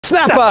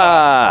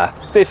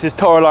Snapper! This is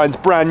TOROLINE's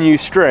brand new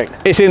string.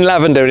 It's in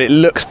lavender and it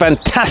looks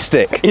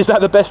fantastic. Is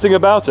that the best thing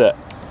about it?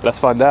 Let's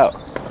find out.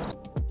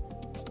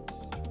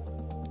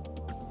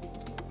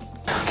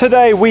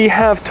 Today we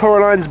have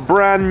TOROLINE's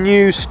brand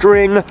new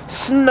string,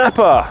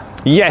 Snapper.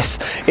 Yes,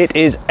 it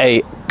is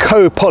a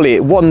co-poly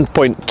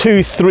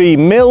 1.23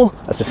 mil.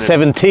 That's a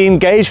 17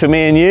 gauge for me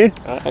and you.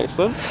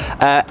 Excellent.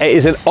 It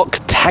is an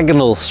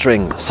octagonal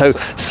string, so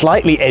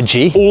slightly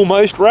edgy.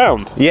 Almost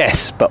round.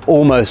 Yes, but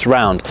almost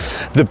round.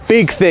 The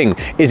big thing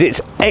is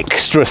it's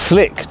extra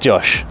slick,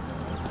 Josh.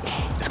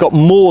 It's got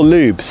more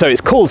lube, so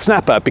it's called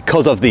Snapper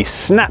because of the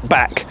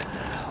snapback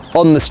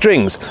on the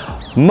strings.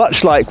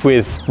 Much like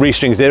with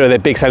Restring Zero, their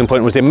big selling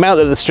point was the amount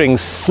that the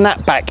strings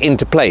snap back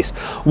into place.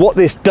 What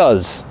this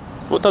does...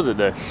 What does it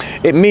do?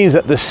 It means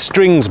that the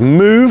strings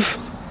move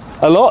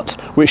a lot,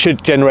 which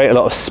should generate a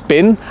lot of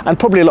spin and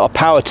probably a lot of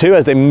power too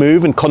as they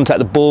move and contact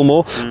the ball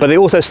more, but they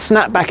also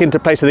snap back into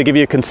place so they give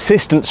you a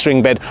consistent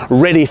string bed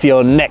ready for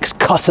your next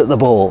cut at the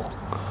ball.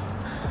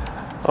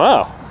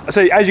 Wow.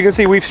 So as you can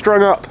see, we've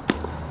strung up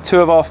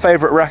two of our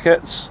favourite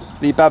rackets,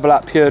 the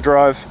Babolat Pure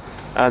Drive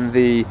and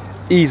the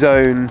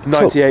E-Zone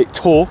 98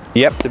 Tour,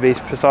 yep, to be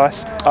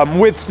precise,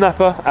 with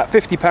Snapper at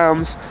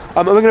 £50,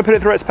 and we're going to put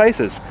it through its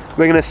paces.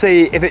 We're going to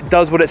see if it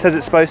does what it says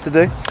it's supposed to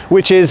do.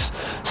 Which is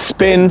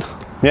spin,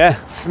 yeah.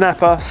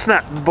 Snapper,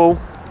 snap the ball.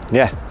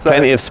 Yeah, so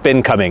plenty of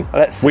spin coming.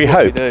 Let's see we what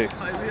hope. We do.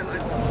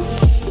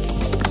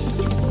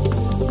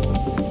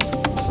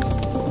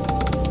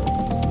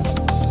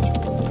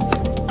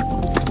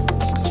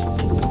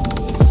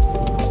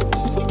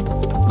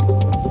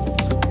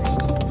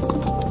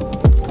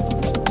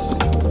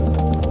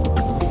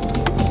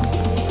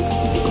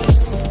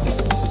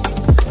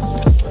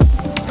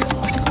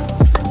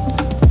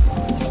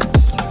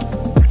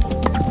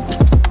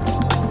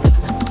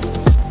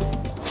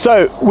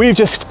 So we've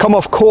just come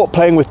off court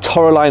playing with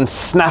TOROLINE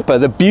Snapper,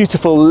 the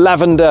beautiful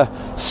lavender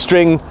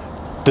string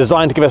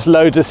designed to give us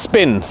loads of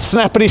spin.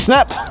 Snappity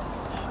snap.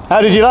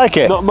 How did you like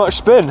it? Not much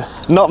spin.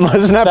 Not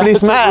much snappity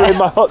snap. That's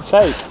my hot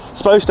take.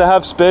 Supposed to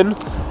have spin,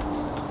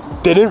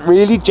 didn't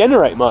really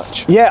generate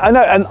much. Yeah, I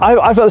know, and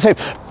I felt the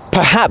same.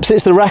 Perhaps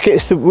it's the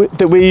rackets that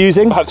we're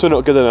using. Perhaps we're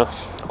not good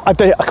enough. I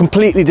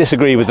completely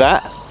disagree with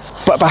that.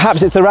 But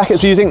perhaps it's the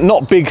rackets we're using,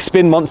 not big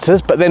spin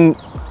monsters, but then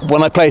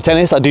when I play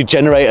tennis, I do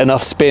generate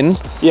enough spin.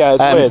 Yeah,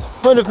 it's weird.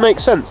 Kind of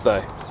makes sense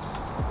though,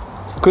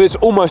 because it's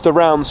almost a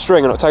round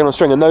string, an octagonal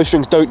string, and those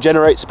strings don't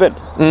generate spin.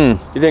 You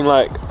think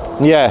like,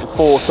 yeah,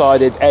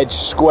 four-sided edge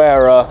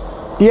squarer,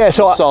 yeah,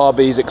 so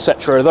Sabis,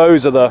 etc.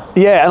 Those are the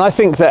and I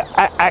think that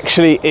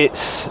actually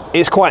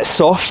it's quite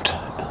soft.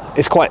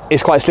 It's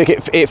quite slick.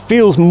 It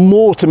feels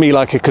more to me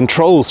like a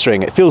control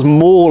string. It feels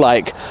more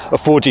like a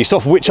 4G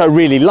soft, which I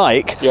really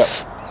like. Yeah.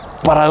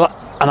 But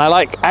I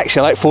like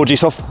 4G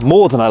soft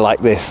more than I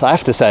like this, I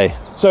have to say.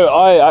 So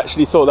I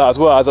actually thought that as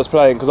well as I was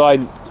playing, because I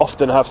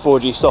often have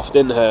 4G soft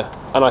in here,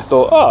 and I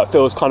thought, oh, it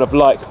feels kind of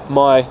like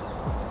my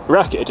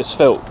racket. It just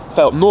felt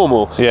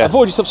normal. Yeah. And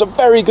 4G soft's a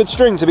very good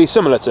string to be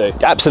similar to.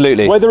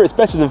 Absolutely. Whether it's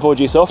better than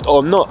 4G soft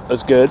or not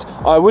as good,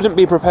 I wouldn't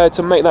be prepared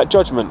to make that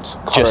judgment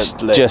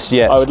currently. Just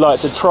yet. I would like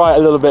to try it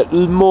a little bit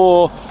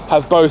more,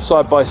 have both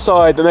side by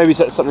side, but maybe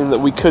that's something that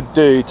we could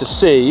do to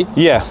see.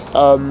 Yeah.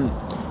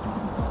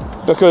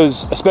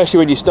 Because especially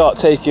when you start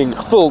taking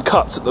full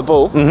cuts at the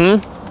ball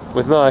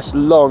with nice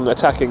long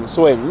attacking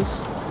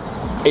swings,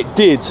 it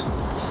did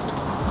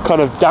kind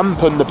of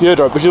dampen the pure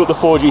drive, which is what the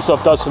 4G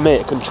soft does for me.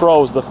 It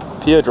controls the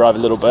pure drive a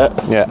little bit,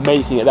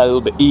 making it that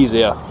little bit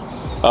easier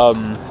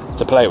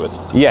to play with.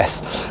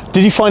 Yes.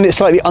 Did you find it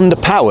slightly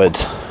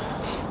underpowered?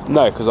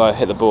 No, because I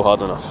hit the ball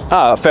hard enough.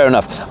 Ah, fair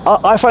enough.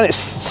 I found it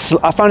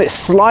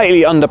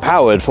slightly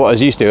underpowered for what I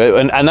was used to,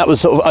 and that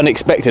was sort of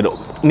unexpected.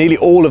 Nearly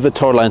all of the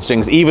TOROLINE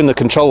strings, even the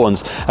control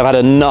ones, have had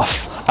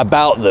enough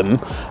about them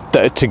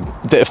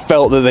that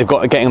felt that they've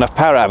got getting enough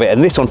power out of it,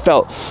 and this one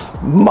felt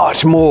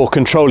much more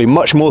controlling,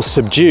 much more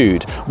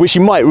subdued, which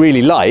you might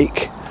really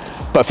like.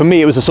 But for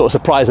me, it was a sort of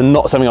surprise and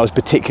not something I was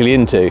particularly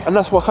into. And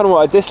that's what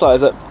I dislike,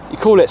 is that you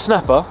call it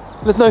Snapper,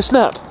 there's no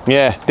snap.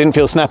 Yeah, didn't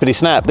feel snappity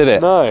snap, did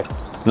it? No.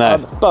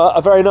 No. But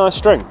a very nice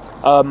string.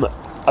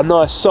 A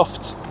nice,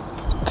 soft,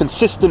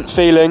 consistent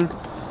feeling.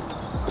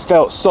 It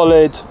felt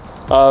solid.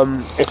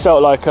 It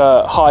felt like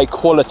a high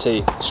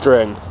quality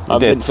string. It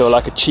didn't feel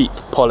like a cheap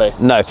poly.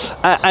 No,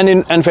 and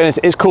in fairness,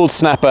 it's called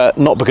Snapper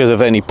not because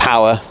of any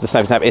power, the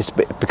snappy snap, it's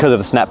because of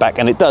the snapback,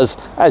 and it does,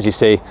 as you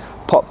see,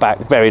 pop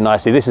back very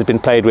nicely. This has been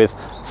played with,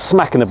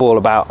 smacking the ball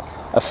about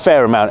a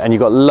fair amount, and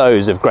you've got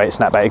loads of great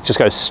snapback. It just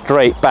goes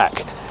straight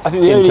back. I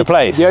think into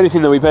place. The only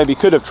thing that we maybe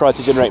could have tried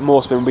to generate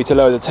more spin would be to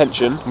lower the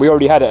tension. We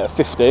already had it at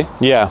 50.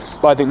 Yeah.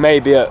 But I think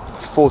maybe at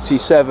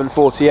 47,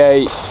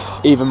 48,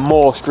 even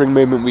more string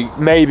movement,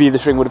 maybe the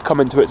string would have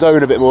come into its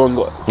own a bit more and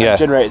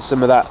generated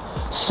some of that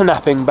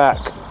snapping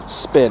back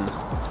spin.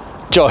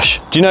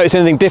 Josh, do you notice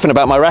anything different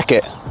about my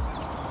racket?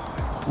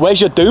 Where's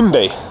your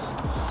Doomby?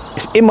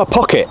 It's in my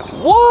pocket.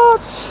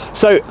 What?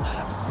 So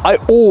I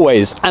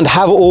always, and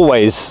have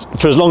always,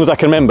 for as long as I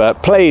can remember,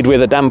 played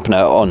with a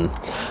dampener on.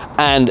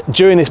 And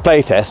during this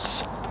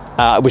playtest,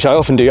 which I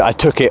often do, I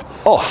took it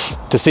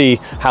off to see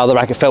how the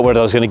racket felt, whether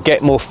I was going to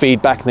get more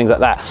feedback and things like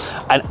that.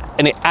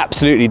 And it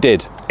absolutely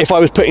did. If I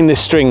was putting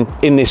this string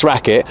in this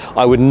racket,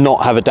 I would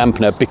not have a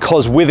dampener,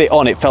 because with it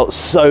on, it felt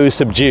so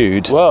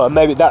subdued. Well, and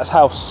maybe that's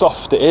how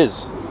soft it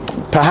is.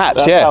 Perhaps,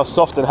 That's yeah. how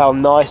soft and how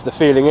nice the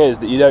feeling is,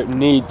 that you don't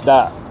need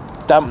that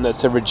dampener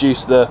to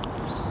reduce the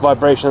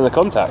vibration of the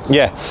contact.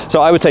 Yeah,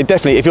 so I would say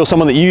definitely, if you're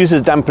someone that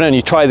uses dampener and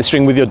you try the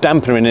string with your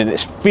dampener in it, and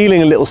it's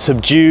feeling a little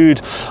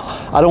subdued,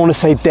 I don't want to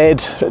say dead,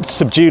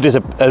 subdued is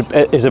a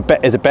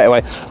better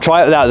way.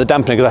 Try it without the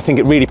dampener, because I think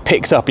it really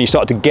picks up and you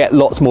start to get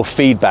lots more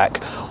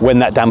feedback when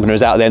that dampener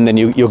is out there, and then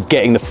you're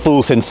getting the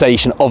full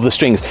sensation of the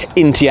strings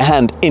into your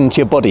hand, into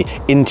your body,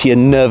 into your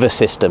nervous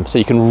system, so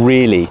you can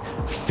really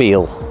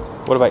feel.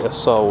 What about your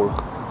soul?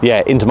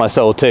 Yeah, into my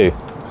soul too.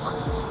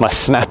 My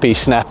snappy,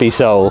 snappy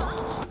soul.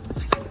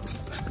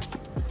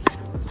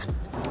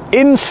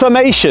 In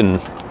summation,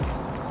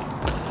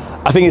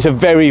 I think it's a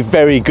very,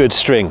 very good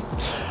string.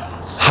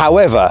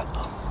 However,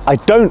 I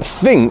don't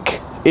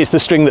think it's the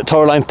string that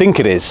TOROLINE think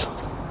it is.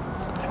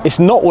 It's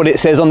not what it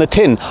says on the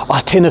tin. Oh,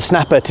 a tin of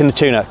snapper, tin of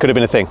tuner, could have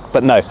been a thing,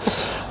 but no.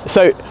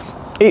 So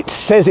it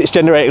says it's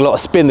generating a lot of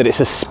spin, that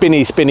it's a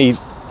spinny, spinny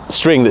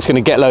string that's going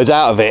to get loads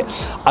out of it,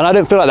 and I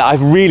don't feel like that. I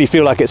really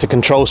feel like it's a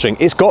control string.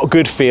 It's got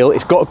good feel,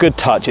 it's got good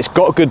touch, it's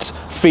got good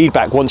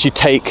feedback once you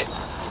take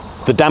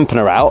the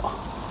dampener out,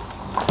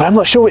 but I'm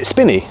not sure it's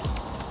spinny.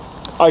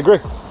 I agree.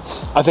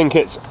 I think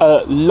it's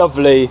a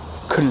lovely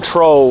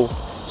control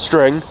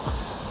string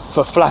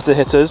for flatter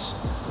hitters,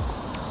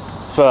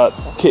 for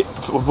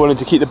wanting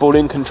to keep the ball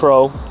in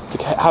control,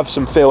 to have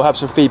some feel, have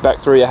some feedback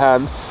through your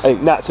hand. I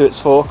think that's who it's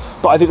for,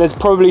 but I think there's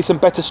probably some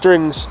better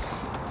strings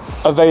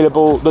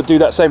available that do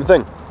that same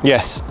thing.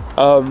 Yes.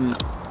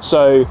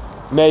 So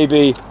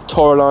maybe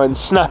TOROLINE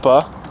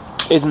Snapper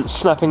isn't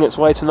snapping its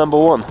way to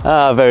 #1.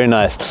 Ah, very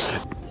nice.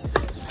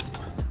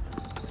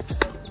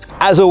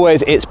 As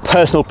always, it's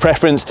personal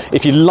preference.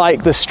 If you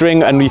like the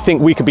string and you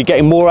think we could be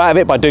getting more out of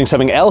it by doing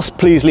something else,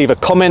 please leave a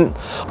comment,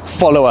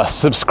 follow us,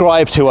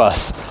 subscribe to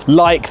us,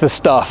 like the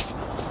stuff,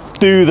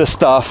 do the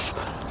stuff,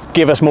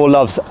 give us more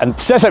loves, and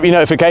set up your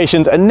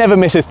notifications and never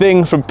miss a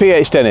thing from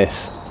PH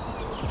Tennis.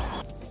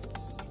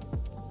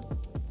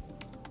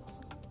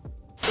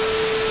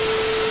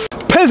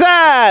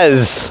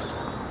 Pizzazz!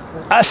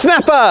 A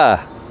snapper!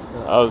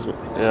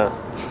 Yeah.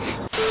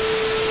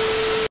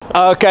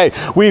 Okay,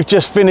 we've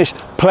just finished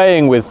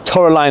playing with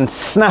TOROLINE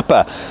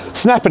Snapper.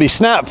 Snappity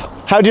snap,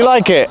 how do you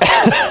like it?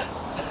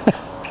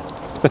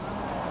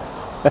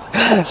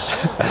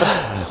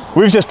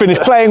 We've just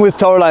finished playing with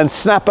TOROLINE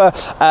Snapper.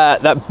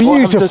 That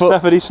beautiful... What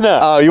happened to snappity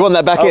snap? Oh, you want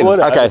that back in?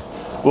 Okay.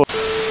 Well,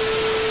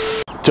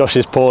 Josh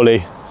is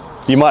poorly.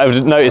 You might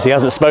have noticed he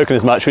hasn't spoken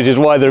as much, which is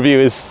why the review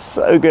is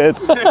so good.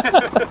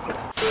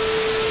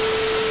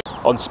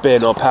 on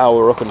spin or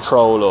power or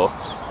control or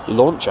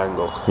launch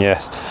angle.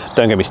 Yes,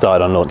 don't get me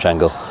started on launch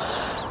angle.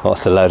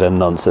 What's a load of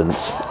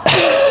nonsense.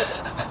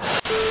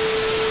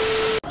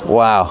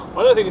 Wow.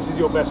 I don't think this is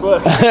your best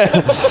work.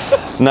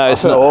 No,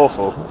 it's not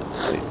awful.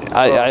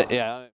 Yeah.